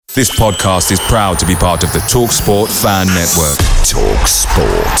This podcast is proud to be part of the TalkSport Fan Network.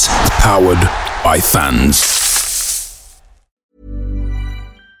 TalkSport. Powered by fans.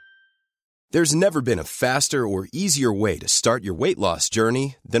 There's never been a faster or easier way to start your weight loss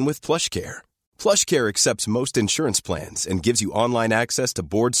journey than with PlushCare. PlushCare accepts most insurance plans and gives you online access to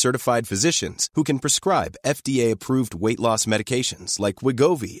board-certified physicians who can prescribe FDA-approved weight loss medications like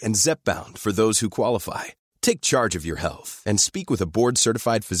Wegovy and Zepbound for those who qualify. Take charge of your health and speak with a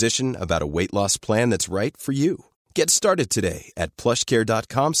board-certified physician about a weight loss plan that's right for you. Get started today at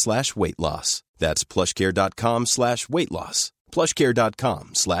plushcare.com/weight loss. That's plushcare.com/weight loss.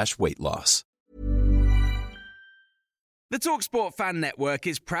 plushcare.com/weight loss. The TalkSport Fan Network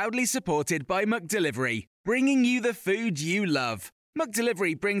is proudly supported by McDelivery, bringing you the food you love.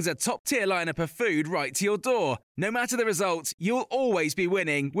 McDelivery brings a top-tier lineup of food right to your door. No matter the result, you'll always be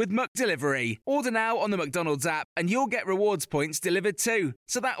winning with McDelivery. Order now on the McDonald's app and you'll get rewards points delivered too.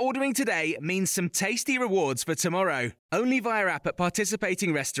 So that ordering today means some tasty rewards for tomorrow. Only via app at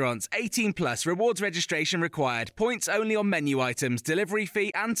participating restaurants. 18 plus. Rewards registration required. Points only on menu items. Delivery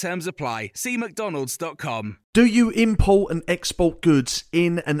fee and terms apply. See mcdonalds.com. Do you import and export goods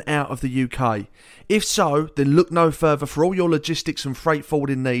in and out of the UK? If so, then look no further for all your logistics and freight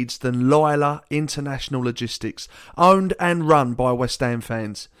forwarding needs than Lila International Logistics, owned and run by West Ham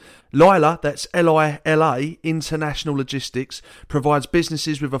fans. Lila, that's Lila International Logistics, provides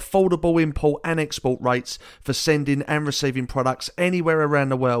businesses with affordable import and export rates for sending and receiving products anywhere around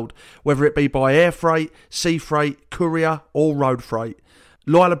the world, whether it be by air freight, sea freight, courier or road freight.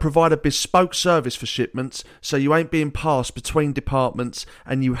 Lila provide a bespoke service for shipments, so you ain't being passed between departments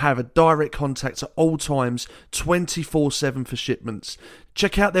and you have a direct contact at all times 24/7 for shipments.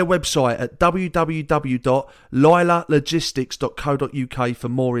 Check out their website at www.lilalogistics.co.uk for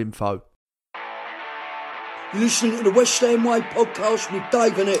more info. You're listening to the West Ham Way podcast with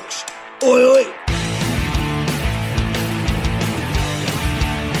Dave and X. Oi, oi!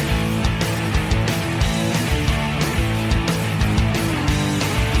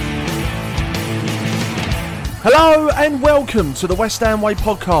 Hello and welcome to the West Ham Way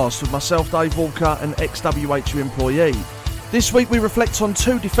podcast with myself, Dave Walker, and ex-WHU employee. This week we reflect on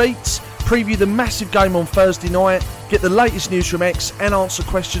 2 defeats, preview the massive game on Thursday night, get the latest news from X and answer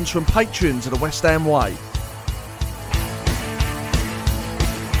questions from patrons of the West Ham Way.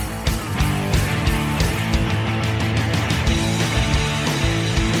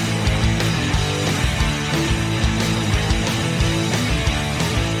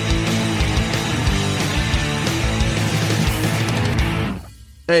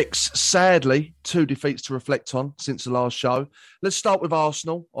 X, sadly, 2 defeats to reflect on since the last show. Let's start with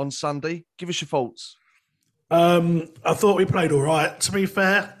Arsenal on Sunday. Give us your thoughts. I thought we played all right, to be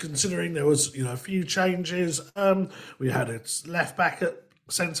fair, considering there was, a few changes. We had a left back at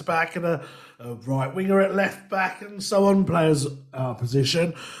centre back and a right winger at left back and so on, players our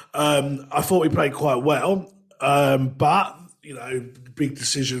position. I thought we played quite well, but big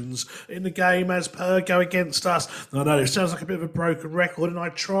decisions in the game as per go against us. I know it sounds like a bit of a broken record, and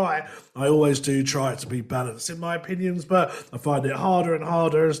I always do try to be balanced in my opinions, but I find it harder and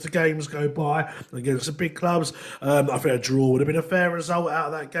harder as the games go by against the big clubs. I think a draw would have been a fair result out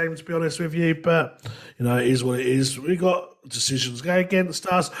of that game, to be honest with you, but it is what it is. We got decisions going against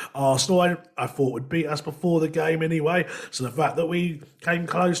us. Arsenal, I thought would beat us before the game anyway, so the fact that we came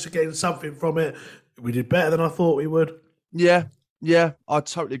close to getting something from it, we did better than I thought we would. Yeah, I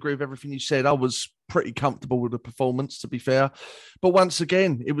totally agree with everything you said. I was pretty comfortable with the performance, to be fair. But once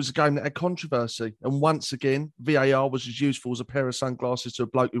again, it was a game that had controversy. And once again, VAR was as useful as a pair of sunglasses to a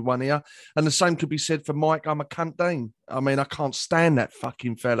bloke with one ear. And the same could be said for Mike Dean. I mean, I can't stand that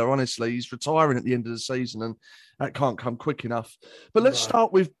fucking fella, honestly. He's retiring at the end of the season and that can't come quick enough. But let's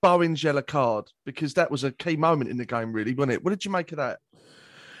start with Bowen's yellow card, because that was a key moment in the game, really, wasn't it? What did you make of that?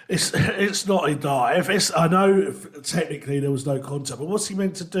 It's not a dive. I know technically there was no contact, but what's he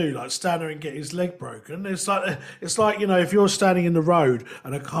meant to do? Like stand there and get his leg broken? It's like if you're standing in the road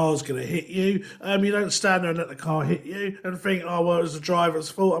and a car's going to hit you, you don't stand there and let the car hit you and think, oh well, it was the driver's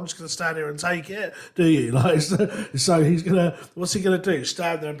fault. I'm just going to stand here and take it. Do you? So what's he going to do?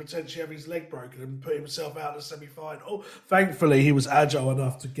 Stand there and potentially have his leg broken and put himself out in the semi-final? Thankfully, he was agile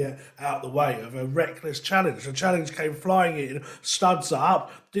enough to get out the way of a reckless challenge. The challenge came flying in, studs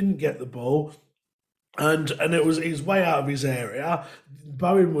up. Didn't get the ball, and he's way out of his area.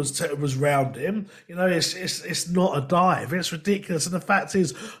 Bowen was round him. You know, it's not a dive. It's ridiculous. And the fact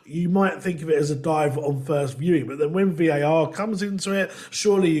is, you might think of it as a dive on first viewing, but then when VAR comes into it,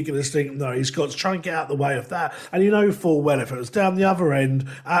 surely you're going to think, no, he's got to try and get out the way of that. And you know full well if it was down the other end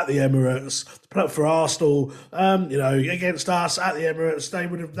at the Emirates for Arsenal, against us at the Emirates,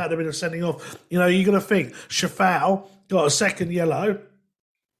 that'd have been a sending off. You know, you're going to think Shafal got a second yellow,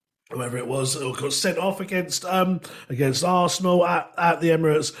 whoever it was, or got sent off against Arsenal at the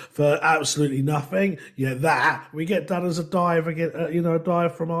Emirates for absolutely nothing. Yeah, that we get done as a dive again, a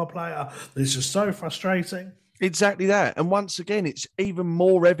dive from our player. It's just so frustrating. Exactly that. And once again, it's even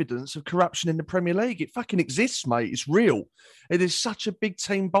more evidence of corruption in the Premier League. It fucking exists, mate. It's real. It is such a big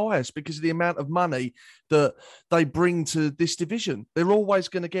team bias because of the amount of money that they bring to this division. They're always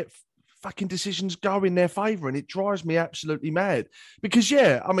going to get fucking decisions go in their favour, and it drives me absolutely mad. Because,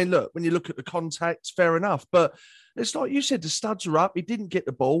 look, when you look at the contacts, fair enough. But it's like you said, the studs are up. He didn't get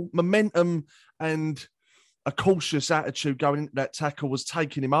the ball. Momentum and a cautious attitude going into that tackle was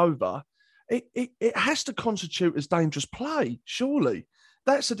taking him over. It has to constitute as dangerous play, surely.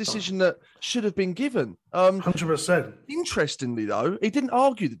 That's a decision that should have been given. 100%. Interestingly, though, he didn't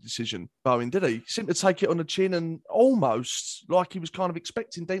argue the decision, Bowen, did he? He seemed to take it on the chin and almost like he was kind of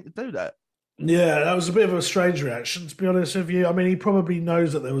expecting Dean to do that. Yeah, that was a bit of a strange reaction, to be honest with you. I mean, he probably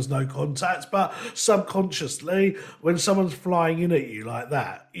knows that there was no contact, but subconsciously, when someone's flying in at you like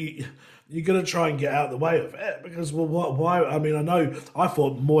that, you're going to try and get out of the way of it because, well, why? I mean, I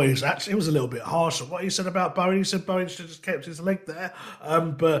thought Moyes actually was a little bit harsh on what he said about Bowen. He said Bowen should have just kept his leg there.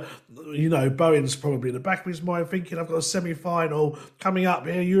 But, Bowen's probably in the back of his mind thinking, I've got a semi-final coming up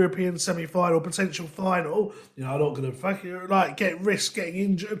here, European semi-final, potential final. I'm not going to risk getting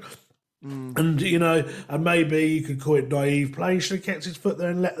injured. And, and maybe you could call it naive play. He should have kept his foot there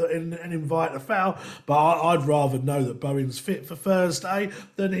and invite a foul. But I'd rather know that Bowen's fit for Thursday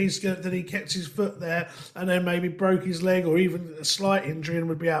than he kept his foot there and then maybe broke his leg or even a slight injury and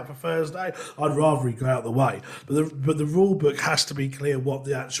would be out for Thursday. I'd rather he go out of the way. But the rule book has to be clear what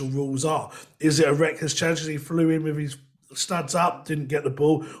the actual rules are. Is it a reckless challenge? He flew in with his studs up, didn't get the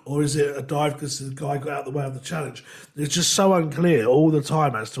ball, or is it a dive because the guy got out of the way of the challenge? It's just so unclear all the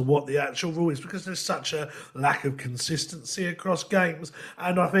time as to what the actual rule is because there's such a lack of consistency across games.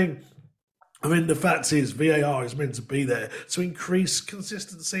 And I think the fact is VAR is meant to be there to increase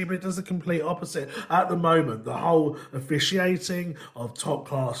consistency, but it does the complete opposite. At the moment, the whole officiating of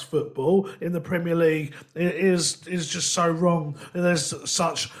top-class football in the Premier League is just so wrong. And there's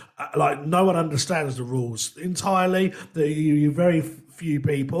such... no one understands the rules entirely. You very few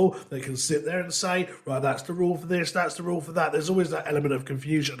people that can sit there and say, right, that's the rule for this, that's the rule for that. There's always that element of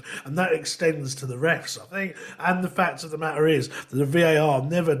confusion, and that extends to the refs, I think. And the fact of the matter is that the VAR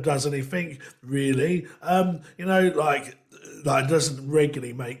never does anything really. It doesn't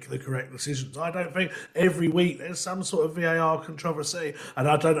regularly make the correct decisions. I don't think every week there's some sort of VAR controversy, and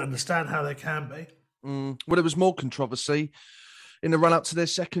I don't understand how there can be. Well, there was more controversy in the run-up to their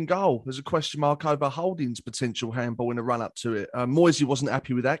second goal. There's a question mark over Holding's potential handball in the run-up to it. Moisey wasn't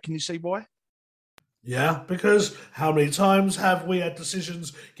happy with that. Can you see why? Yeah, because how many times have we had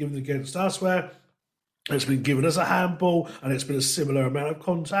decisions given against us where it's been given as a handball and it's been a similar amount of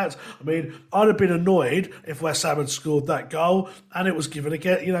contact? I mean, I'd have been annoyed if West Ham had scored that goal and it was given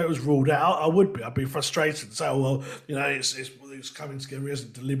again, it was ruled out. I'd be frustrated and say, it's coming together, he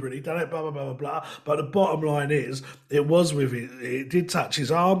hasn't deliberately done it, blah, blah, blah, blah, blah. But the bottom line is, it did touch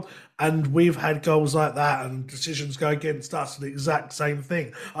his arm, and we've had goals like that and decisions go against us, the exact same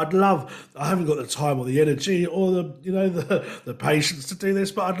thing. I haven't got the time or the energy or the patience to do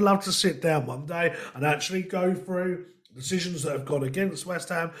this, but I'd love to sit down one day and actually go through decisions that have gone against West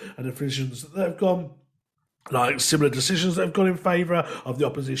Ham and decisions that have gone similar decisions that have gone in favour of the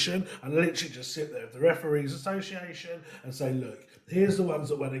opposition, and literally just sit there with the Referees Association and say, look, here's the ones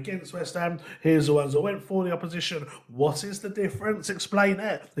that went against West Ham, here's the ones that went for the opposition. What is the difference? Explain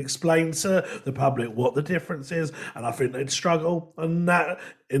it. Explain to the public what the difference is. And I think they'd struggle, and that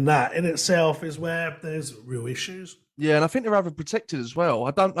in itself is where there's real issues. Yeah, and I think they're overprotected as well.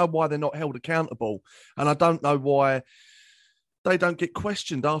 I don't know why they're not held accountable, and I don't know why they don't get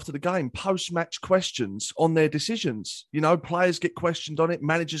questioned after the game, post-match questions on their decisions. Players get questioned on it,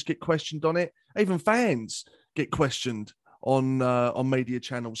 managers get questioned on it, even fans get questioned on media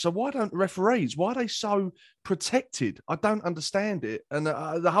channels. So why don't referees? Why are they so protected? I don't understand it, and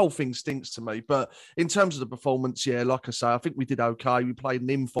the whole thing stinks to me. But in terms of the performance, yeah, like I say, I think we did okay. We played an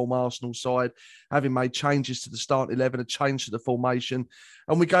informed Arsenal side, having made changes to the start 11, a change to the formation,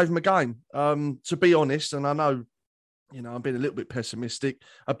 and we gave them a game. To be honest, and I know I'm being a little bit pessimistic.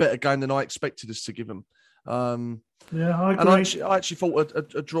 A better game than I expected us to give them. Yeah, I agree. And I actually thought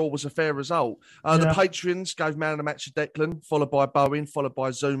a draw was a fair result. The Patreons gave man of the match to Declan, followed by Bowen, followed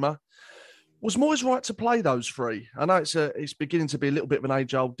by Zuma. Was Moyes right to play those three? I know it's beginning to be a little bit of an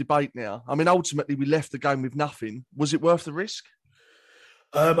age-old debate now. I mean, ultimately, we left the game with nothing. Was it worth the risk?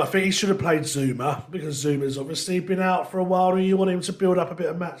 I think he should have played Zuma because Zuma's obviously been out for a while and you want him to build up a bit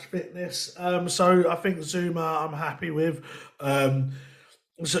of match fitness. So I think Zuma I'm happy with.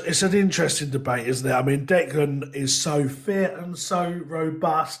 It's an interesting debate, isn't it? I mean, Declan is so fit and so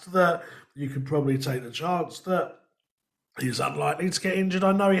robust that you could probably take the chance that he's unlikely to get injured.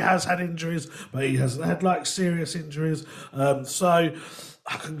 I know he has had injuries, but he hasn't had serious injuries. So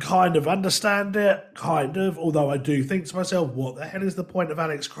I can kind of understand it, although I do think to myself, what the hell is the point of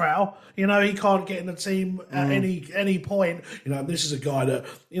Alex Crowell? He can't get in the team at any point. This is a guy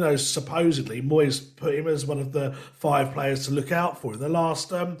that, supposedly Moyes put him as one of the 5 players to look out for in the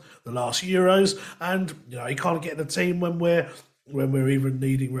last Euros, and he can't get in the team when we're even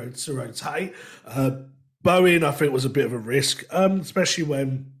needing to rotate. Bowen, I think, was a bit of a risk, especially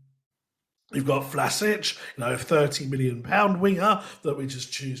when you've got Vlasic, a £30 million winger that we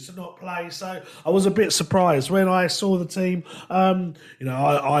just choose to not play. So I was a bit surprised when I saw the team.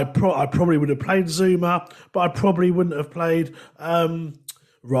 I probably would have played Zuma, but I probably wouldn't have played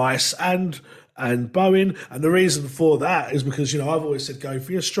Rice and Bowen. And the reason for that is because, I've always said go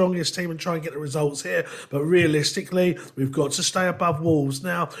for your strongest team and try and get the results here. But realistically, we've got to stay above Wolves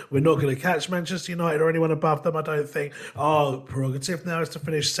now. We're not going to catch Manchester United or anyone above them, I don't think. Our prerogative now is to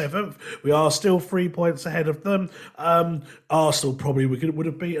finish 7th. We are still 3 points ahead of them. Arsenal probably would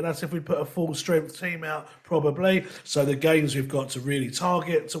have beaten us if we put a full-strength team out, probably. So the games we've got to really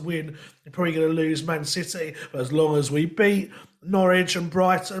target to win, you're probably going to lose Man City. But as long as we beat Norwich and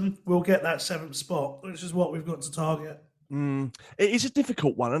Brighton, we'll get that 7th spot, which is what we've got to target. It is a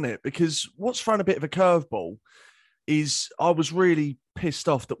difficult one, isn't it? Because what's thrown a bit of a curveball is I was really pissed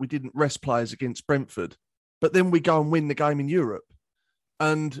off that we didn't rest players against Brentford, but then we go and win the game in Europe.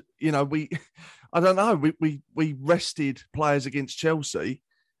 And, I don't know, we rested players against Chelsea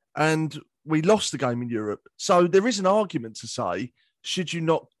and we lost the game in Europe. So there is an argument to say, should you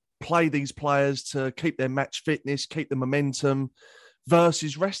not play these players to keep their match fitness, keep the momentum,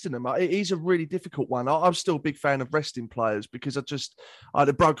 versus resting them? It is a really difficult one. I'm still a big fan of resting players because I'd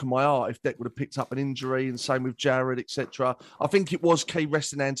have broken my heart if Deck would have picked up an injury, and same with Jared, etc. I think it was key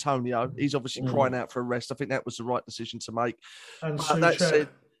resting Antonio. He's obviously crying out for a rest. I think that was the right decision to make. And Souček.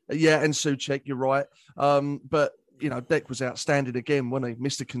 And Souček, you're right. But Deck was outstanding again, wasn't he?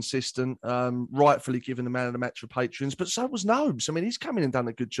 Mr. Consistent, rightfully given the man of the match for Patreons, but so was Nobes. I mean, he's come in and done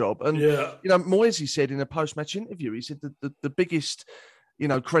a good job. And, Moyes, he said in a post-match interview, he said the biggest,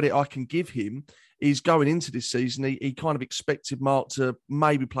 credit I can give him is going into this season, he kind of expected Mark to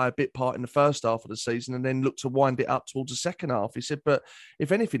maybe play a bit part in the first half of the season and then look to wind it up towards the second half. He said, but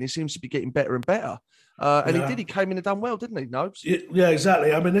if anything, he seems to be getting better and better. He did. He came in and done well, didn't he, Nobes? Yeah,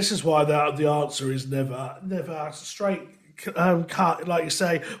 exactly. I mean, this is why the answer is never straight cut, like you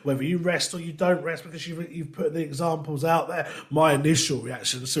say, whether you rest or you don't rest, because you've put the examples out there. My initial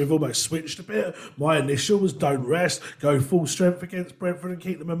reaction, so we've almost switched a bit. My initial was don't rest, go full strength against Brentford and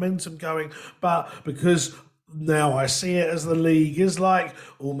keep the momentum going. But because now I see it as the league is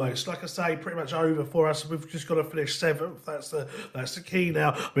almost, like I say, pretty much over for us. We've just got to finish 7th. That's the key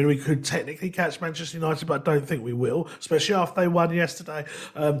now. I mean, we could technically catch Manchester United, but I don't think we will, especially after they won yesterday.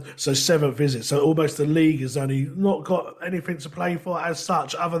 So 7th is it. So almost the league has only not got anything to play for as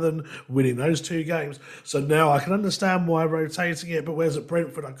such, other than winning those 2 games. So now I can understand why rotating it, but whereas at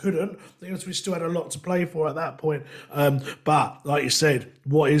Brentford I couldn't, because we still had a lot to play for at that point. But like you said,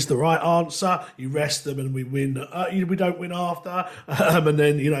 what is the right answer? You rest them and we win. We don't win after, and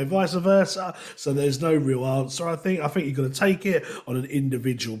then vice versa. So there's no real answer. I think you've got to take it on an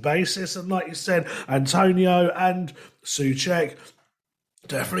individual basis. And like you said, Antonio and Souček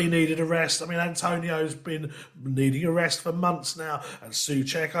definitely needed a rest. I mean, Antonio's been needing a rest for months now, and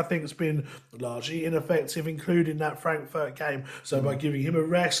Souček, I think, has been largely ineffective, including that Frankfurt game. So by giving him a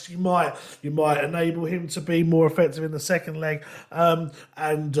rest, you might enable him to be more effective in the second leg.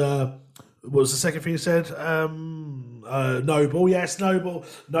 What was the second thing you said? Noble. Yes, Noble.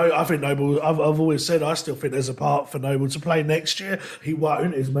 No, I think Noble, I've always said I still think there's a part for Noble to play next year. He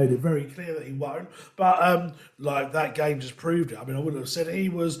won't. He's made it very clear that he won't. But that game just proved it. I mean, I wouldn't have said he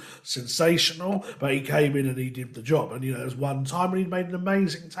was sensational, but he came in and he did the job. And, there was one time when he made an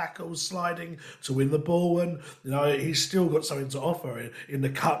amazing tackle sliding to win the ball. And, he's still got something to offer in the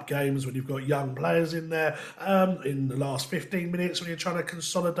cup games when you've got young players in there. In the last 15 minutes when you're trying to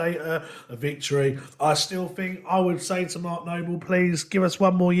consolidate a a victory. I still think I would say to Mark Noble, please give us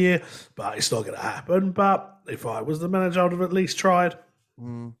one more year, but it's not going to happen. But if I was the manager, I would have at least tried.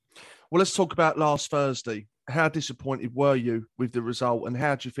 Well, let's talk about last Thursday. How disappointed were you with the result, and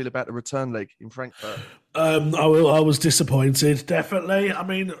how do you feel about the return leg in Frankfurt? I was disappointed, definitely. I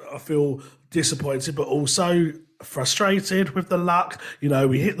mean, I feel disappointed, but also frustrated with the luck. You know,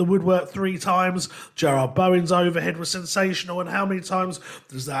 we hit the woodwork 3 times. Gerard Bowen's overhead was sensational. And how many times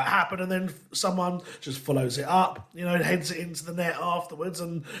does that happen? And then someone just follows it up, you know, heads it into the net afterwards.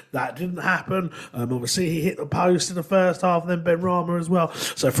 And that didn't happen. Obviously, he hit the post in the first half, and then Ben Rama as well.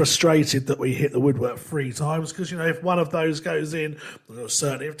 So frustrated that we hit the woodwork 3 times because, you know, if one of those goes in,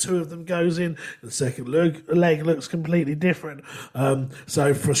 certainly if 2 of them goes in, the second leg looks completely different.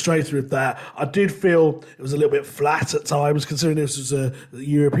 So frustrated with that. I did feel it was a little bit flat at times, considering this was a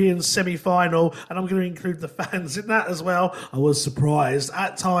European semi-final, and I'm going to include the fans in that as well. I was surprised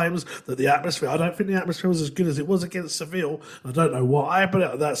at times that the atmosphere, I don't think the atmosphere was as good as it was against Seville. I don't know why,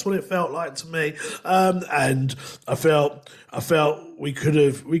 but that's what it felt like to me. And I felt we could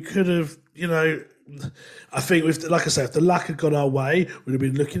have, you know, I think, like I said, if the luck had gone our way, we'd have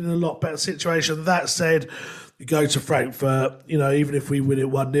been looking in a lot better situation. That said, we go to Frankfurt, you know, even if we win it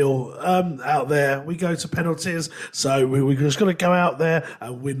 1-0 out there, we go to penalties. So we're just going to go out there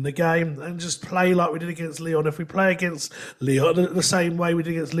and win the game and just play like we did against Lyon. If we play against Lyon the same way we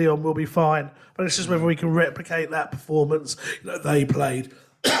did against Lyon, we'll be fine. But it's just whether we can replicate that performance. You know, they played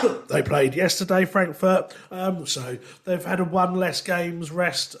yesterday, Frankfurt, so they've had 1 less games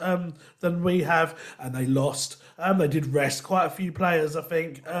rest than we have, and they lost. They did rest quite a few players, I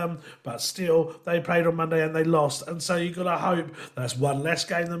think, but still, they played on Monday and they lost. And so you've got to hope that's 1 less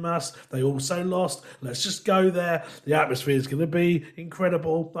game than us. They also lost. Let's just go there. The atmosphere is going to be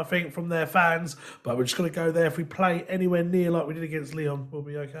incredible, I think, from their fans, but we're just going to go there. If we play anywhere near like we did against Lyon, we'll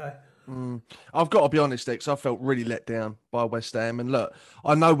be okay. I've got to be honest, X, I felt really let down by West Ham. And look,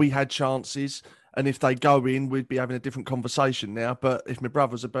 I know we had chances, and if they go in, we'd be having a different conversation now. But if my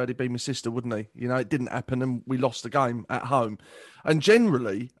brother was a bird, he'd be my sister, wouldn't he? You know, it didn't happen, and we lost the game at home. And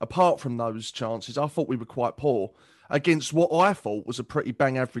generally, apart from those chances, I thought we were quite poor against what I thought was a pretty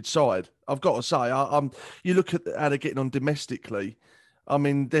bang average side. I've got to say, you look at how they're getting on domestically. I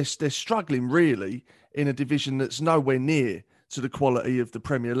mean, they're struggling really in a division that's nowhere near to the quality of the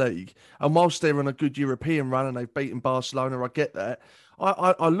Premier League. And whilst they're on a good European run and they've beaten Barcelona, I get that.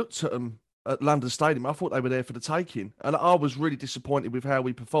 I looked at them at London Stadium. I thought they were there for the taking. And I was really disappointed with how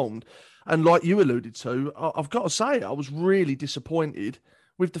we performed. And like you alluded to, I've got to say, I was really disappointed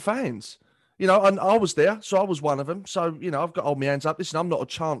with the fans. You know, and I was there, so I was one of them. So, you know, I've got to hold my hands up. Listen, I'm not a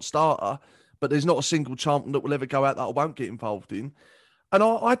chant starter, but there's not a single chant that will ever go out that I won't get involved in. And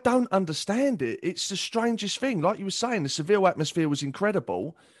I don't understand it. It's the strangest thing. Like you were saying, the Seville atmosphere was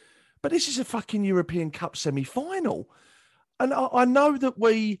incredible, but this is a fucking European Cup semi-final. And I know that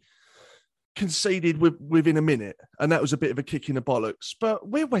we conceded within a minute, and that was a bit of a kick in the bollocks, but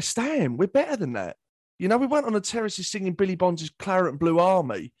we're West Ham. We're better than that. You know, we went on the terraces singing Billy Bonds' Claret and Blue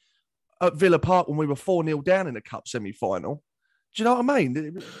Army at Villa Park when we were 4-0 down in a Cup semi-final. Do you know what I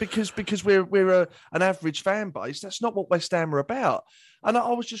mean? Because we're an average fan base, that's not what West Ham are about. And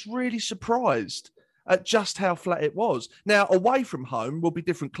I was just really surprised at just how flat it was. Now, away from home will be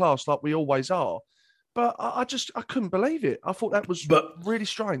different class like we always are. But I couldn't believe it. I thought that was really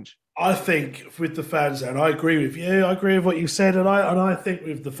strange. I think with the fans there, and I agree with you, I agree with what you said, and I think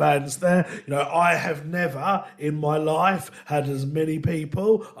with the fans there, you know, I have never in my life had as many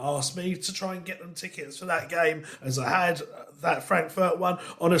people ask me to try and get them tickets for that game as I had that Frankfurt one.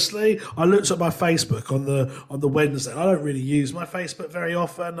 Honestly, I looked at my Facebook on the Wednesday, and I don't really use my Facebook very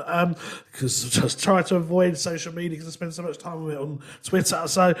often because I just try to avoid social media because I spend so much time with it on Twitter.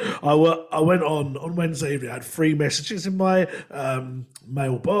 So I went on Wednesday evening, I had 3 messages in my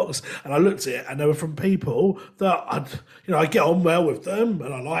mailbox, and I looked at it, and they were from people that I get on well with them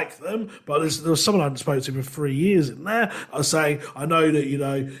and I like them, but there was someone I hadn't spoken to for 3 years in there. I was saying, I know that, you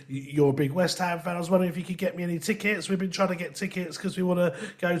know, you're a big West Ham fan. I was wondering if you could get me any tickets. We've been trying to get tickets because we want to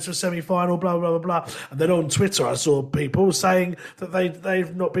go to a semi-final, blah, blah, blah, blah. And then on Twitter, I saw people saying that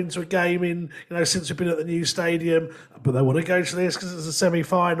they've not been to a game since we've been at the new stadium, but they want to go to this because it's a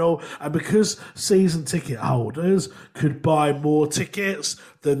semi-final. And because season ticket holders could buy more tickets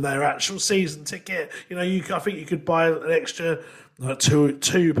than their actual season ticket, you know, I think you could buy an extra like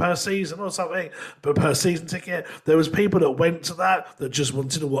two per season or something, but per season ticket. There was people that went to that just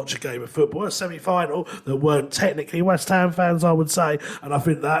wanted to watch a game of football, a semi-final, that weren't technically West Ham fans, I would say, and I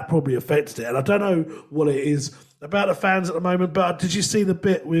think that probably affected it. And I don't know what it is about the fans at the moment, but did you see the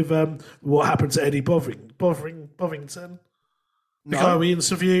bit with what happened to Eddie Bovington? The guy we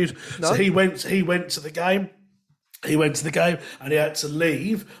interviewed. No. So he went to the game. He went to the game and he had to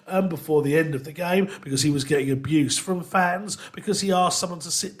leave before the end of the game because he was getting abuse from fans because he asked someone to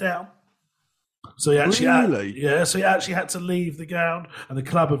sit down. So he actually so he actually had to leave the ground, and the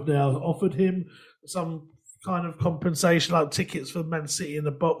club have now offered him some kind of compensation, like tickets for Man City in the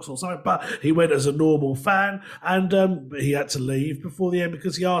box or something. But he went as a normal fan, and he had to leave before the end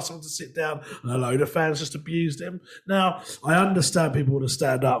because he asked someone to sit down, and a load of fans just abused him. Now, I understand people want to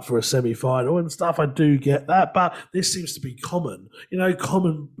stand up for a semi-final and stuff. I do get that, but this seems to be common.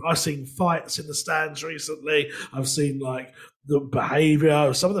 I've seen fights in the stands recently. I've seen the behaviour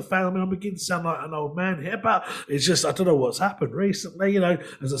of some of the fans. I'm beginning to sound like an old man here, but it's just, I don't know what's happened recently.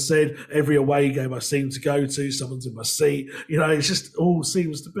 As I said, every away game I seem to go to, someone's in my seat. It just all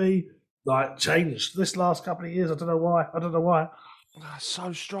seems to be changed this last couple of years. I don't know why. That's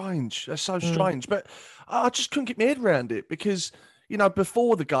so strange. But I just couldn't get my head around it because,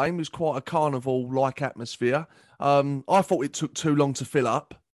 before the game, it was quite a carnival-like atmosphere. I thought it took too long to fill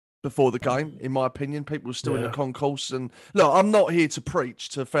up before the game, in my opinion. People were still in the concourse. And look, I'm not here to preach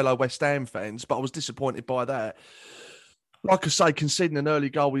to fellow West Ham fans, but I was disappointed by that. Like I say, conceding an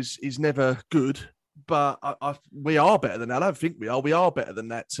early goal is never good, but we are better than that. I don't think we are. We are better than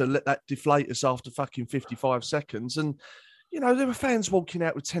that to let that deflate us after fucking 55 seconds. And, there were fans walking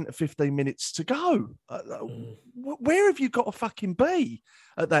out with 10 to 15 minutes to go. Where have you got to fucking be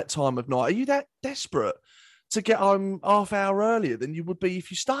at that time of night? Are you that desperate to get home half hour earlier than you would be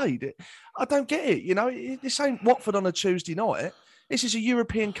if you stayed? I don't get it. This ain't Watford on a Tuesday night. This is a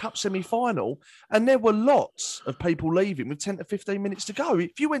European Cup semi-final, and there were lots of people leaving with 10 to 15 minutes to go.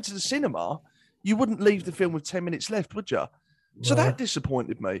 If you went to the cinema, you wouldn't leave the film with 10 minutes left, would you? So that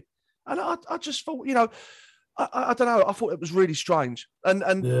disappointed me. And I just thought, I don't know. I thought it was really strange. And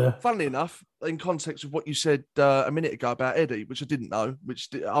funnily enough, in context of what you said a minute ago about Eddie, which I didn't know, which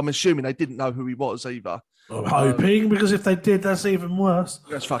I'm assuming they didn't know who he was either. I'm hoping, because if they did, that's even worse.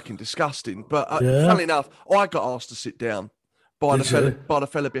 That's fucking disgusting. But funnily enough, I got asked to sit down by the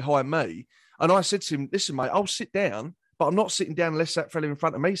fella behind me. And I said to him, listen, mate, I'll sit down, but I'm not sitting down unless that fella in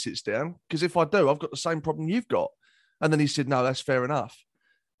front of me sits down, because if I do, I've got the same problem you've got. And then he said, no, that's fair enough.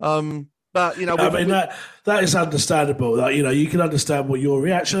 But, that is understandable. You can understand what your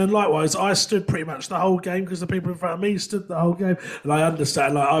reaction. And likewise, I stood pretty much the whole game because the people in front of me stood the whole game. And I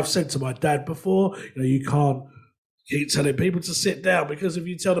understand, I've said to my dad before, you can't keep telling people to sit down, because if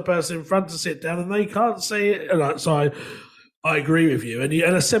you tell the person in front to sit down and they can't see it. So I agree with you. And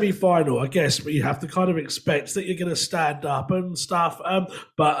a semi-final, I guess, you have to kind of expect that you're going to stand up and stuff.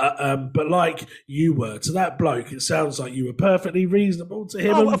 But like you were to that bloke, it sounds like you were perfectly reasonable to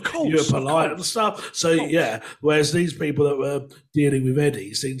him. Of course, you were polite and stuff. So whereas these people that were dealing with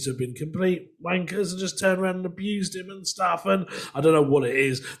Eddie seem to have been complete wankers and just turned around and abused him and stuff. And I don't know what it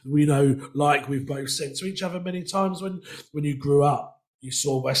is. We know, like we've both said to each other many times, when you grew up, you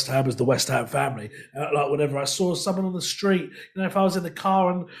saw West Ham as the West Ham family. Whenever I saw someone on the street, if I was in the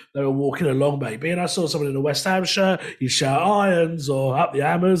car and they were walking along maybe, and I saw someone in a West Ham shirt, you shout Irons or Up the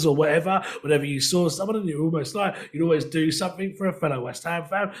Hammers or whatever. Whenever you saw someone, and you'd always do something for a fellow West Ham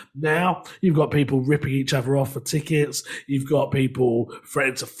fan. Now you've got people ripping each other off for tickets. You've got people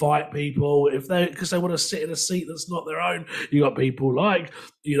threatening to fight people because they want to sit in a seat that's not their own. You got people the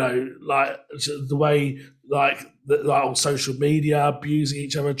way on social media, abusing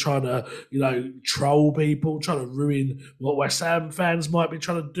each other, trying to, troll people, trying to ruin what West Ham fans might be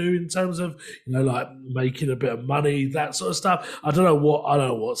trying to do in terms of, making a bit of money, that sort of stuff. I don't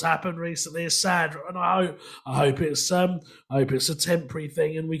know what's happened recently. It's sad, and I hope it's a temporary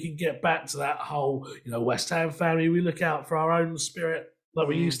thing, and we can get back to that whole, West Ham family. We look out for our own spirit like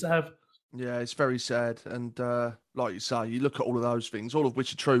we used to have. Yeah, it's very sad. And like you say, you look at all of those things, all of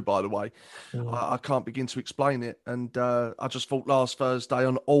which are true, by the way. I can't begin to explain it. And I just thought last Thursday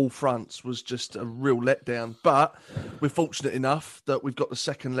on all fronts was just a real letdown. But we're fortunate enough that we've got the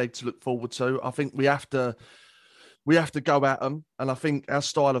second leg to look forward to. I think we have to go at them. And I think our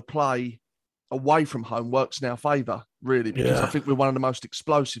style of play away from home works in our favour, really, because I think we're one of the most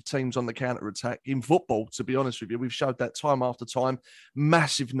explosive teams on the counter-attack in football, to be honest with you. We've showed that time after time.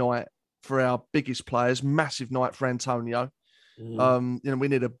 Massive night for our biggest players, massive night for Antonio. We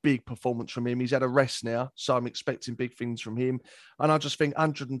need a big performance from him. He's had a rest now, so I'm expecting big things from him. And I just think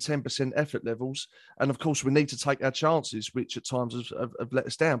 110% effort levels. And of course, we need to take our chances, which at times have let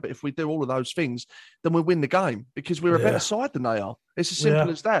us down. But if we do all of those things, then we win the game, because we're a better side than they are. It's as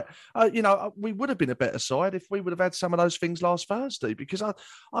simple as that. We would have been a better side if we would have had some of those things last Thursday, because I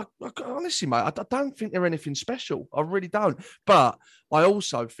honestly, mate, I don't think they're anything special. I really don't. But I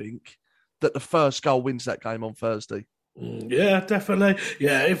also think that the first goal wins that game on Thursday. Yeah, definitely.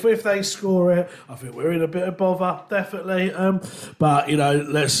 Yeah, if they score it, I think we're in a bit of bother, definitely. But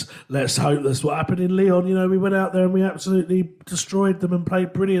let's hope that's what happened in Lyon. We went out there and we absolutely destroyed them and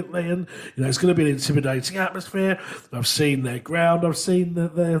played brilliantly. And it's going to be an intimidating atmosphere. I've seen their ground. I've seen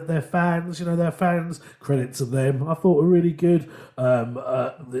their fans. Their fans. Credit to them. I thought were really good at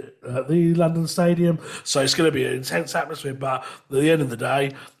the London Stadium. So it's going to be an intense atmosphere. But at the end of the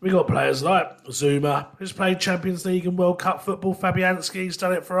day, we got players like Zuma, who's played Champions League and World Cup football. Fabianski's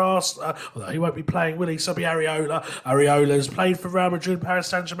done it for us. Although he won't be playing, will he? So be Areola. Areola's played for Real Madrid, Paris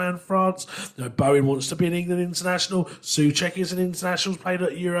Saint-Germain, France. Bowen wants to be an England international. Souček is an international, played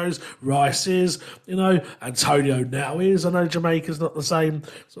at Euros. Rice is, Antonio now is. I know Jamaica's not the same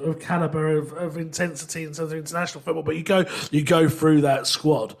sort of calibre of intensity in terms of international football, but you go through that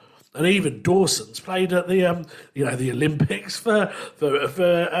squad. And even Dawson's played at the the Olympics for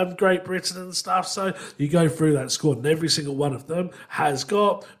Great Britain and stuff. So you go through that squad, and every single one of them has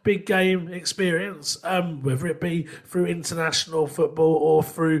got big game experience, whether it be through international football or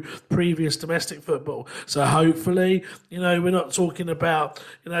through previous domestic football. So hopefully, we're not talking about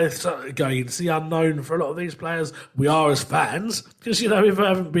going into the unknown for a lot of these players. We are as fans because we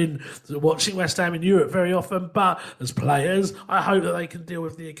haven't been watching West Ham in Europe very often, but as players, I hope that they can deal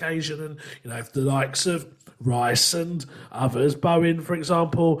with the occasion. And if the likes of Rice and others, Bowen, for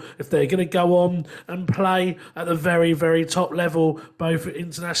example, if they're going to go on and play at the very, very top level, both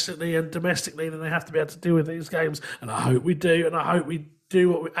internationally and domestically, then they have to be able to deal with these games. And I hope we do, and I hope we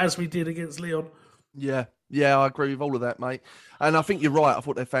do as we did against Lyon. Yeah, I agree with all of that, mate. And I think you're right. I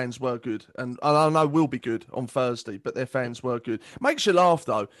thought their fans were good. And I know we'll be good on Thursday, but their fans were good. Makes you laugh,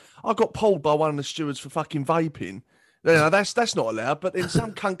 though. I got pulled by one of the stewards for fucking vaping. That's not allowed, but then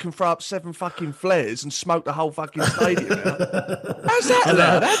some cunt can throw up 7 fucking flares and smoke the whole fucking stadium out. How's that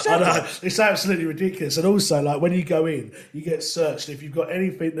allowed? I know. It's absolutely ridiculous. And also, when you go in, you get searched. If you've got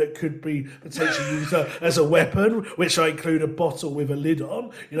anything that could be potentially used as a weapon, which I include a bottle with a lid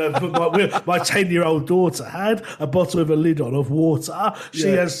on. My 10-year-old daughter had a bottle with a lid on of water. She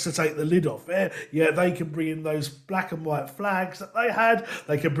has to take the lid off it. Yeah, they can bring in those black and white flags that they had.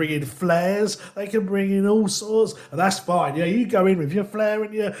 They can bring in flares. They can bring in all sorts. And that's fine. Yeah, you go in with your flare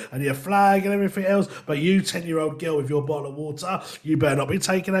and your flag and everything else, but you 10-year-old girl with your bottle of water, you better not be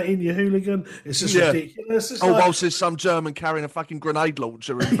taking that in, you hooligan. It's just ridiculous. It's whilst there's some German carrying a fucking grenade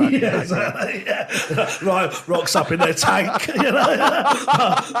launcher in back. Exactly. Right, rocks up in their tank,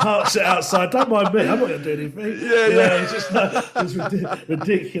 parks it outside. Don't mind me, I'm not going to do anything. It's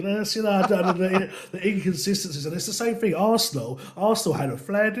ridiculous. I don't know the inconsistencies, and it's the same thing. Arsenal had a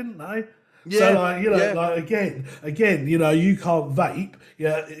flare, didn't they? Yeah, so again, you can't vape.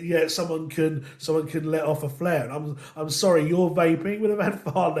 Yeah, someone can let off a flare. And I'm sorry, your vaping would have had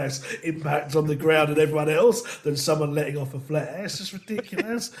far less impact on the ground and everyone else than someone letting off a flare. It's just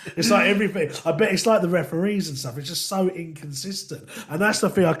ridiculous. It's like everything. I bet it's like the referees and stuff. It's just so inconsistent, and that's the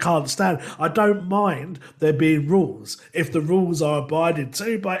thing I can't stand. I don't mind there being rules if the rules are abided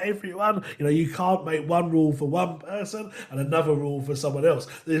to by everyone. You can't make one rule for one person and another rule for someone else.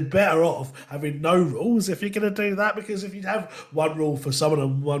 They're better off having no rules if you're going to do that, because if you have one rule for someone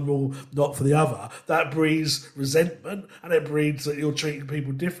and one rule not for the other, that breeds resentment and it breeds that you're treating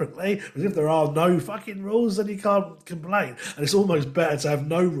people differently. Because if there are no fucking rules, then you can't complain. And it's almost better to have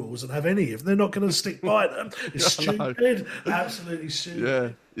no rules than have any if they're not going to stick by them. It's stupid. Absolutely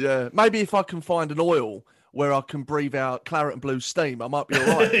stupid. Yeah. Maybe if I can find an oil where I can breathe out claret and blue steam, I might be all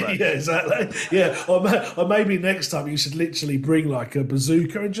right. Yeah, exactly. Yeah, or maybe next time you should literally bring like a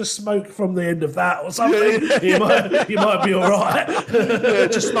bazooka and just smoke from the end of that or something. Yeah. You might be all right. Yeah,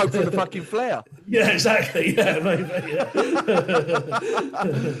 just smoke from the fucking flare. Yeah, exactly. Yeah, maybe. Yeah.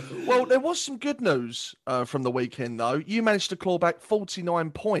 Well, there was some good news from the weekend, though. You managed to claw back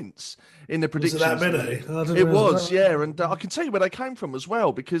 49 points in the predictions. Was it that many? It was, yeah. And I can tell you where they came from as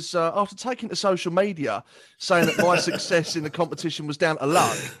well, because after taking to social media, saying that my success in the competition was down to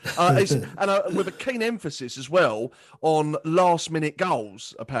luck, with a keen emphasis as well on last-minute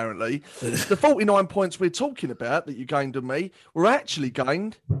goals, apparently. The 49 points we're talking about that you gained on me were actually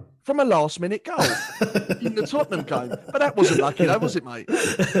gained from a last-minute goal in the Tottenham game. But that wasn't lucky, though, was it, mate?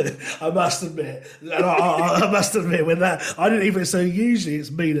 I must admit, when that, I didn't even say, usually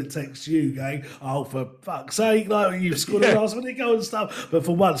it's me that texts you going, oh, for fuck's sake, you've scored a last-minute goal and stuff. But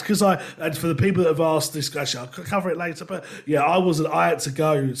for once, and for the people that have asked this question, I'll cover it later, but yeah, I had to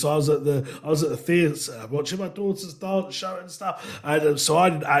go. So I was at the theatre watching my daughter's dance show and stuff. And so I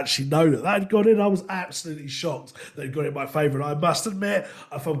didn't actually know that had gone in. I was absolutely shocked that it got in my favour. And I must admit,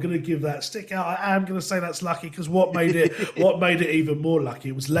 if I'm going to give that stick out, I am going to say that's lucky, because what made it even more lucky,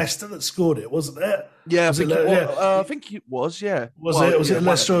 it was Leicester that scored it, wasn't it? Yeah, Was I think it it was. yeah. I think it was. Yeah. Was Well, it? Was yeah, it one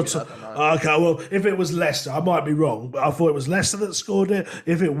Leicester? of them, I don't know. Okay, well, if it was Leicester, I might be wrong, but I thought it was Leicester that scored it.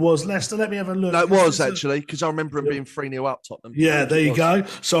 If it was Leicester, let me have a look. No, it was actually, because I remember him being 3-0 up Tottenham. Yeah, there you go.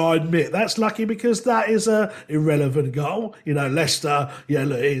 So I admit that's lucky because that is a irrelevant goal. You know, Leicester. Yeah,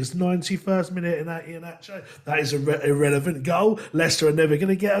 look, it is 91st minute in that show. That is an irrelevant goal. Leicester are never going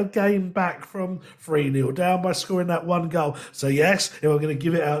to get a game back from 3-0 down by scoring that one goal. So yes, if I'm going to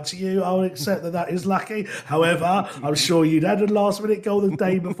give it out to you, I'll accept that is lucky. However, I'm sure you'd had a last-minute goal the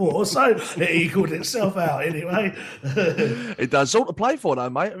day before, so it equalled itself out anyway. It does. All to play for, though,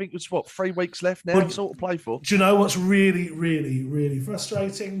 mate. I think it's 3 weeks left now. It's all to play for. Do you know what's really, really, really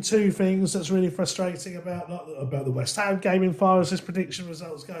frustrating? Two things that's really frustrating about the West Ham game in far as this prediction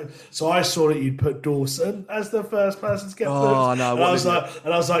results go. So I saw that you'd put Dawson as the first person to get booked. Oh, no. And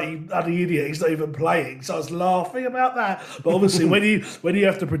I was like, you bloody idiot, he's not even playing. So I was laughing about that. But obviously, when you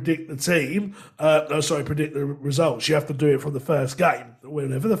have to predict the team, predict the results, you have to do it from the first game.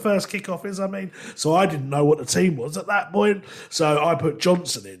 Whenever the first kickoff is, I mean. So I didn't know what the team was at that point. So I put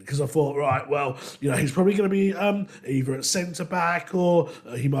Johnson in because I thought, right, well, you know, he's probably going to be either at centre back or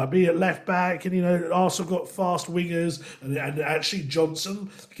he might be at left back. And, you know, Arsenal got fast wingers. And actually, Johnson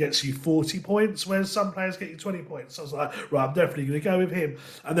gets you 40 points, whereas some players get you 20 points. So I was like, right, I'm definitely going to go with him.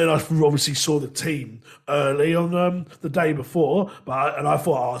 And then I obviously saw the team early on the day before. And I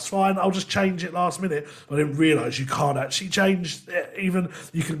thought, it's fine, I'll just change it last minute. But I didn't realise you can't actually change it. Even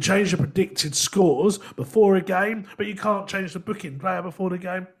you can change the predicted scores before a game, but you can't change the booking player before the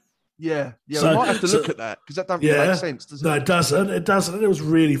game. Yeah, so, we might have to look at that because that doesn't really make sense, does it? No, it doesn't. It doesn't. And it was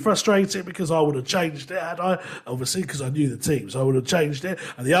really frustrating because I would have changed it, had I? Obviously, because I knew the team, so I would have changed it.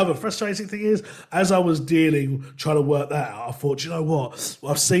 And the other frustrating thing is, as I was trying to work that out, I thought, you know what?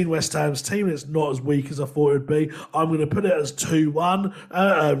 I've seen West Ham's team, and it's not as weak as I thought it would be. I'm going to put it as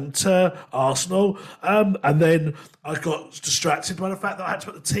 2-1 to Arsenal. And then I got distracted by the fact that I had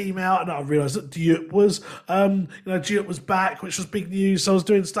to put the team out, and I realised that Diop was back, which was big news. So I was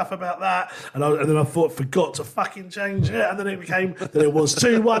doing stuff about that, and then I forgot to fucking change it, and then it became that it was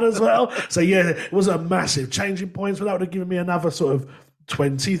 2-1 as well. So yeah, it was a massive change in points, but that would have given me another sort of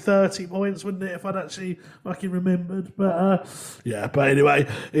 20, 30 points, wouldn't it, if I'd actually fucking remembered? But but anyway,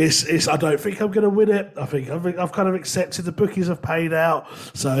 it's I don't think I'm going to win it. I think I've kind of accepted the bookies have paid out.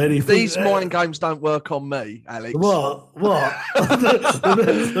 So anything. These mind games don't work on me, Alex. What?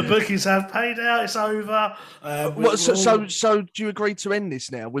 the bookies have paid out. It's over. So do you agree to end this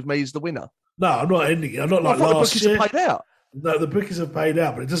now with me as the winner? No, I'm not ending it. I'm not like last year. The bookies have paid out. No, the bookies have paid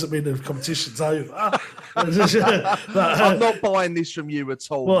out, but it doesn't mean the competition's over. I'm not buying this from you at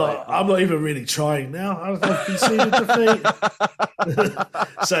all. Well, mate. I'm not even really trying now. I've conceded defeat.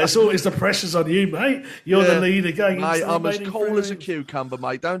 So it's the pressure's on you, mate. You're the leader going into the I'm as remaining cool as a 3 cucumber,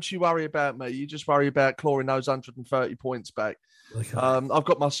 mate. Don't you worry about me. You just worry about clawing those 130 points back. Okay. I've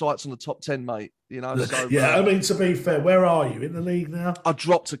got my sights on the top 10, mate. You know, so I mean, to be fair, where are you in the league now? I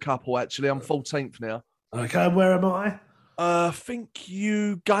dropped a couple actually. I'm 14th now. Okay, and where am I? I think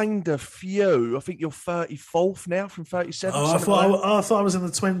you gained a few. I think you're 34th now from 37. I thought I was in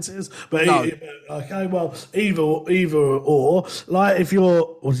the 20s. But no. Okay, well, either or. Like if you're,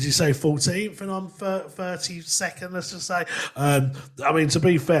 what did you say, 14th and I'm 32nd, let's just say. I mean, to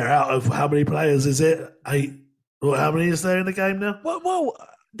be fair, out of how many players is it? 8? Well, how many is there in the game now? Well,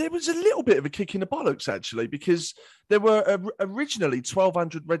 there was a little bit of a kick in the bollocks, actually, because there were originally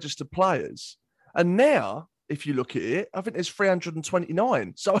 1,200 registered players. And now, if you look at it, I think there's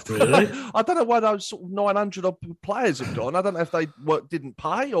 329. So I don't know why those sort of 900 odd players have gone. I don't know if they didn't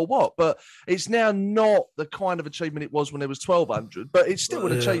pay or what, but it's now not the kind of achievement it was when there was 1,200, but it's still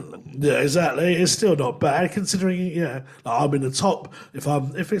an achievement. Yeah, exactly. It's still not bad considering, like I'm in the top.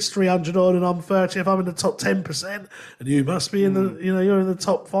 If it's 300 odd and I'm 30, if I'm in the top 10%, and you must be in the, you're in the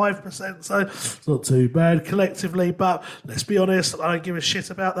top 5%, so it's not too bad collectively. But let's be honest, I don't give a shit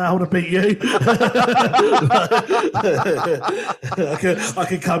about that. I want to beat you. I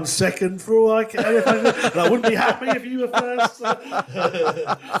could come second for all I can. And I wouldn't be happy if you were first.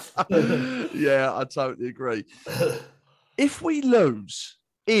 Yeah, I totally agree. If we lose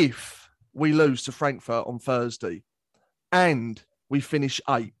to Frankfurt on Thursday and we finish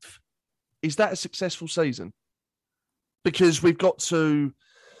 8th, is that a successful season? Because we've got to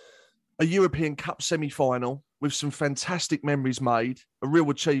a European Cup semi-final with some fantastic memories made, a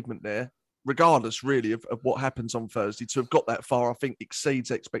real achievement there. Regardless, really, of what happens on Thursday, to have got that far, I think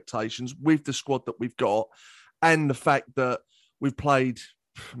exceeds expectations with the squad that we've got and the fact that we've played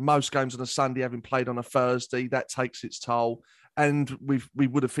most games on a Sunday, having played on a Thursday, that takes its toll. And we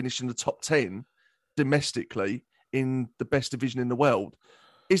would have finished in the top 10 domestically in the best division in the world.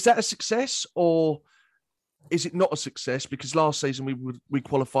 Is that a success, or is it not a success? Because last season we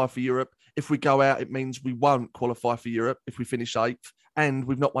qualify for Europe. If we go out, it means we won't qualify for Europe if we finish 8th, and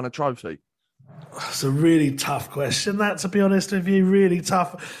we've not won a trophy. It's a really tough question, that, to be honest with you. Really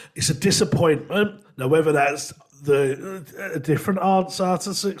tough. It's a disappointment. Now, whether that's a different answer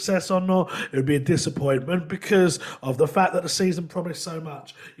to success or not, it would be a disappointment because of the fact that the season promised so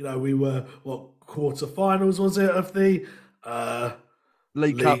much. You know, we were, quarterfinals, was it, of the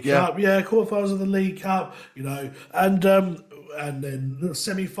League Cup, yeah, quarterfinals of the League Cup, you know, and then the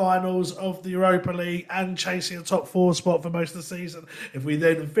semi-finals of the Europa League and chasing a top 4 spot for most of the season. If we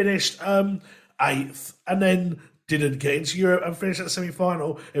then finished 8th and then didn't get into Europe and finish at the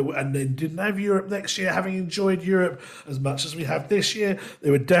semi-final, and then didn't have Europe next year, having enjoyed Europe as much as we have this year, it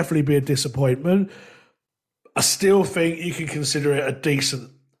would definitely be a disappointment. I still think you can consider it a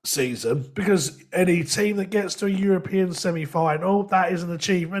decent season because any team that gets to a European semi-final, that is an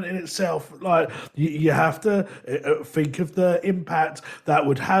achievement in itself. Like, you have to think of the impact that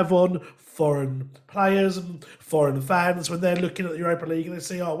would have on foreign players and foreign fans when they're looking at the Europa League and they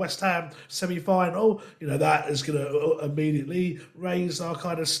see, West Ham semi-final, you know, that is going to immediately raise our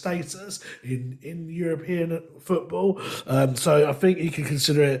kind of status in European football. So I think you can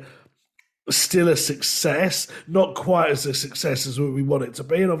consider it still a success, not quite as a success as we want it to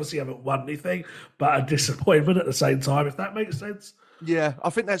be, and obviously haven't won anything, but a disappointment at the same time, if that makes sense. Yeah, I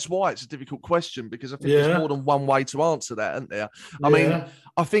think that's why it's a difficult question, because I think there's more than one way to answer that, isn't there? I mean,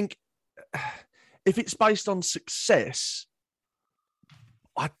 I think if it's based on success,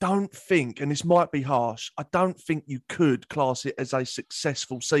 I don't think, and this might be harsh, I don't think you could class it as a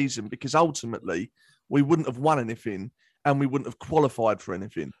successful season, because ultimately we wouldn't have won anything and we wouldn't have qualified for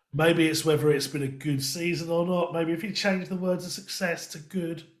anything. Maybe it's whether it's been a good season or not. Maybe if you change the words of success to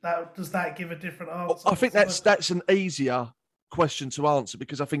good, does that give a different answer? I think that's an easier question to answer,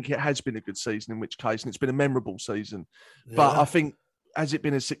 because I think it has been a good season, in which case, and it's been a memorable season. Yeah. But I think, has it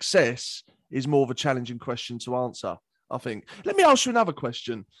been a success is more of a challenging question to answer, I think. Let me ask you another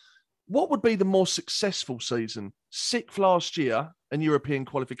question. What would be the more successful season? 6th last year and European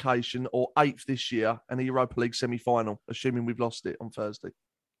qualification, or 8th this year and a Europa League semi-final, assuming we've lost it on Thursday?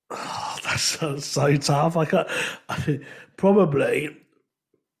 Oh, that sounds so tough. Probably,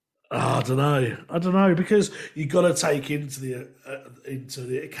 I don't know, because you've got to take into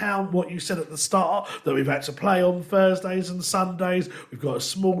the account what you said at the start, that we've had to play on Thursdays and Sundays. We've got a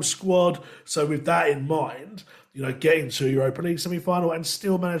small squad, so with that in mind, you know, getting to Europa League semi-final and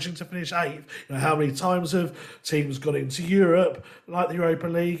still managing to finish 8th. You know, how many times have teams got into Europe, like the Europa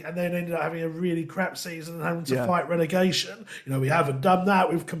League, and then ended up having a really crap season and having to fight relegation? You know, we haven't done that.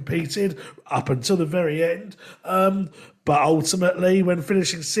 We've competed up until the very end. But ultimately, when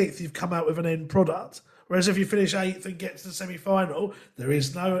finishing 6th, you've come out with an end product. Whereas if you finish 8th and get to the semi-final, there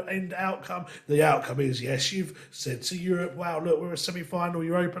is no end outcome. The outcome is, yes, you've said to Europe, wow, look, we're a semi-final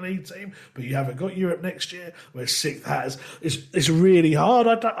Europa League team, but you haven't got Europe next year, where 6th has. It's really hard.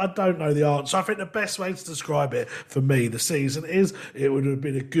 I don't know the answer. I think the best way to describe it for me, the season, is it would have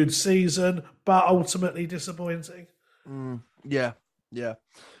been a good season, but ultimately disappointing. Yeah.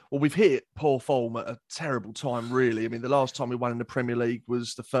 Well, we've hit poor form at a terrible time, really. I mean, the last time we won in the Premier League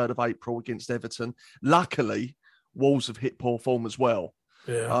was the 3rd of April against Everton. Luckily, Wolves have hit poor form as well.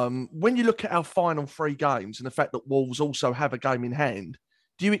 Yeah. When you look at our final 3 games and the fact that Wolves also have a game in hand,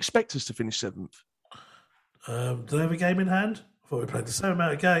 do you expect us to finish 7th? Do they have a game in hand? I thought we played the same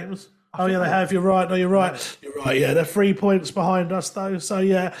amount of games. Oh, yeah, they have. You're right. No, you're right. You're right. Yeah, they're 3 points behind us, though. So,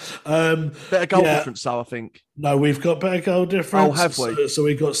 yeah. Better goal difference, though, I think. No, we've got better goal difference. Oh, have we? So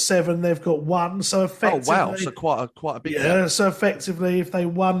we've got 7, they've got 1. So effectively... Oh, wow. So quite a big gap. Yeah, so effectively, if they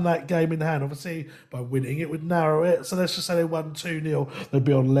won that game in hand, obviously, by winning, it would narrow it. So let's just say they won 2-0. They'd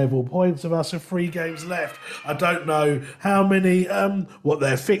be on level points with us with 3 games left. I don't know how many, what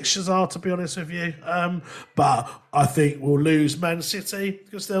their fixtures are, to be honest with you. But I think we'll lose Man City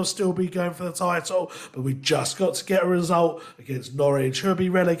because they'll still be going for the title. But we just got to get a result against Norwich, who'll be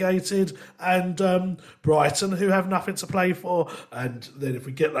relegated, and Brighton, who have nothing to play for. And then if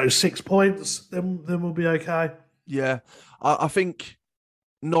we get those 6 points, then we'll be okay. Yeah, I think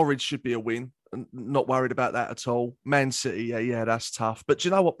Norwich should be a win. Not worried about that at all. Man City, yeah, that's tough. But do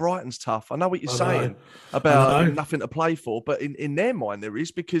you know what? Brighton's tough. I know what you're saying about nothing to play for, but in their mind there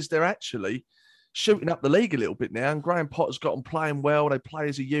is, because they're actually shooting up the league a little bit now, and Graham Potter's got them playing well. They play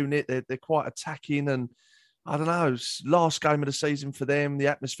as a unit. They're quite attacking, and I don't know, last game of the season for them, the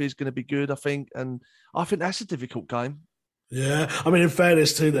atmosphere's going to be good, I think, and I think that's a difficult game. Yeah, I mean, in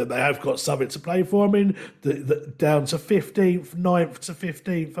fairness to them, they have got something to play for. I mean, down to 15th, 9th to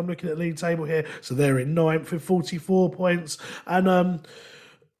 15th. I'm looking at the league table here. So they're in 9th with 44 points. And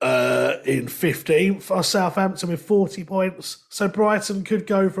in 15th are Southampton with 40 points. So Brighton could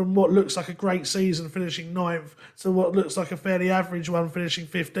go from what looks like a great season finishing 9th to what looks like a fairly average one finishing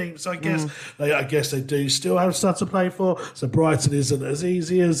 15th. So I guess they do still have stuff to play for. So Brighton isn't as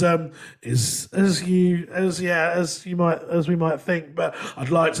easy as we might think. But I'd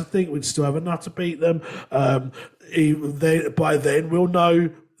like to think we'd still have enough to beat them. By then we'll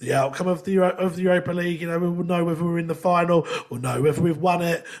know the outcome of the Europa League. We'll know whether we're in the final, we'll know whether we've won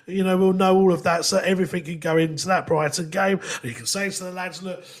it, we'll know all of that, so everything can go into that Brighton game, and you can say to the lads,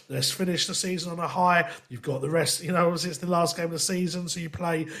 look, let's finish the season on a high. You've got the rest, obviously it's the last game of the season, so you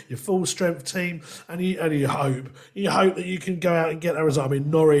play your full strength team, and you hope that you can go out and get that result. I mean,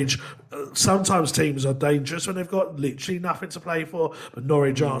 Norwich, sometimes teams are dangerous when they've got literally nothing to play for, but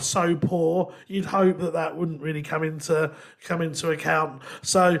Norwich are so poor, you'd hope that wouldn't really come into account.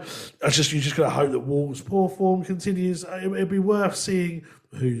 So you just got to hope that Wolves' poor form continues. It'd be worth seeing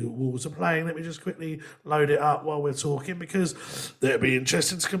who the Wolves are playing. Let me just quickly load it up while we're talking, because it'd be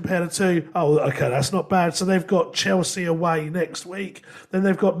interesting to compare the two. Oh, okay, that's not bad. So they've got Chelsea away next week, then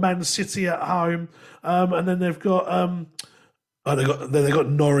they've got Man City at home, and then they've got they've got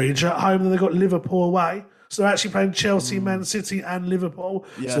Norwich at home, then they've got Liverpool away. So they're actually playing Chelsea, Man City, and Liverpool.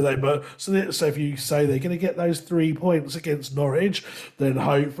 Yeah. So if you say they're going to get those 3 points against Norwich, then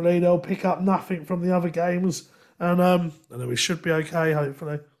hopefully they'll pick up nothing from the other games, and then we should be okay.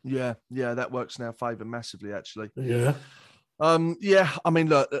 Hopefully. Yeah, that works in our favour massively, actually. Yeah. I mean,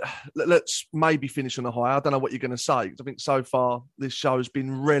 look, let's maybe finish on a high. I don't know what you're going to say, because I think so far this show has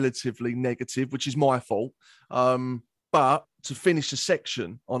been relatively negative, which is my fault. But to finish the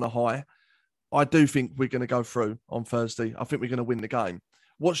section on a high, I do think we're going to go through on Thursday. I think we're going to win the game.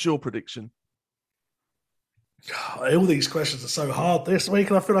 What's your prediction? All these questions are so hard this week,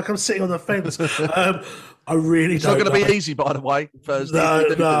 and I feel like I'm sitting on the fence. I really it's don't know. It's not going to be easy, by the way, Thursday.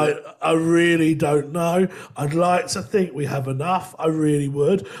 No, I really don't know. I'd like to think we have enough. I really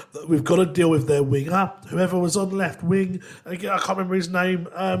would. We've got to deal with their winger. Whoever was on left wing, I can't remember his name,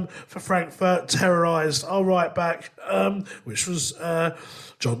 for Frankfurt, terrorised our right back, which was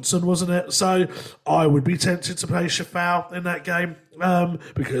Johnson, wasn't it? So I would be tempted to play Shafal in that game,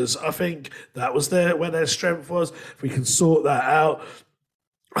 because I think that was where their strength was. If we can sort that out,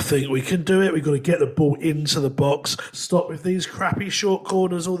 I think we can do it. We've got to get the ball into the box, stop with these crappy short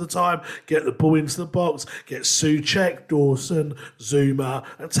corners all the time, get the ball into the box, get Souček, Dawson, Zuma,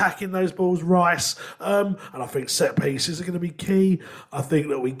 attacking those balls, Rice. And I think set pieces are going to be key. I think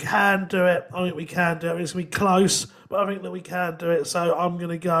that we can do it. It's going to be close, but I think that we can do it. So I'm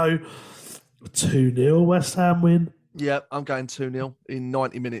going to go 2-0 West Ham win. Yeah, I'm going 2-0 in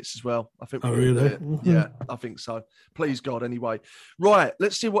 90 minutes as well. I think. Oh, really? Mm-hmm. Yeah, I think so. Please, God, anyway. Right,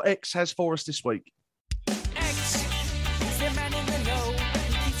 let's see what X has for us this week. X is the man in the know.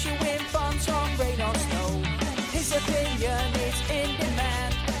 He keeps you informed on rain or snow. His opinion is in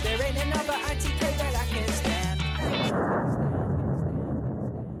demand. There ain't another ITK that I can stand.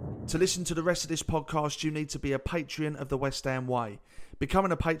 To listen to the rest of this podcast, you need to be a Patreon of the West Ham Way.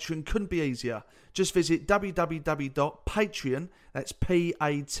 Becoming a patron couldn't be easier. Just visit www.patreon, that's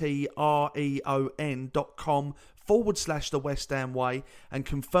patreon.com/the West Ham Way, and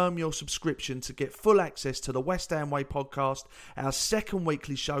confirm your subscription to get full access to the West Ham Way podcast, our second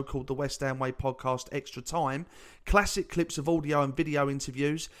weekly show called the West Ham Way Podcast Extra Time, classic clips of audio and video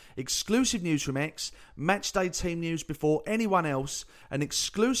interviews, exclusive news from X, matchday team news before anyone else, an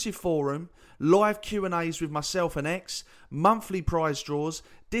exclusive forum, live Q&As with myself and X, monthly prize draws,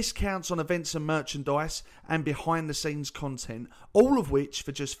 discounts on events and merchandise, and behind-the-scenes content, all of which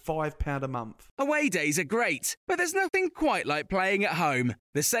for just £5 a month. Away days are great, but there's nothing quite like playing at home.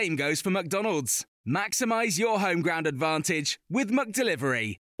 The same goes for McDonald's. Maximise your home ground advantage with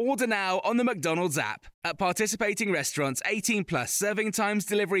McDelivery. Order now on the McDonald's app. At participating restaurants, 18 plus, serving times,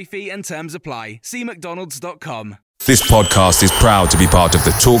 delivery fee and terms apply. See mcdonalds.com. This podcast is proud to be part of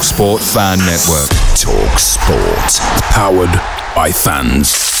the TalkSport Fan Network. TalkSport. Powered by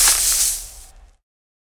fans.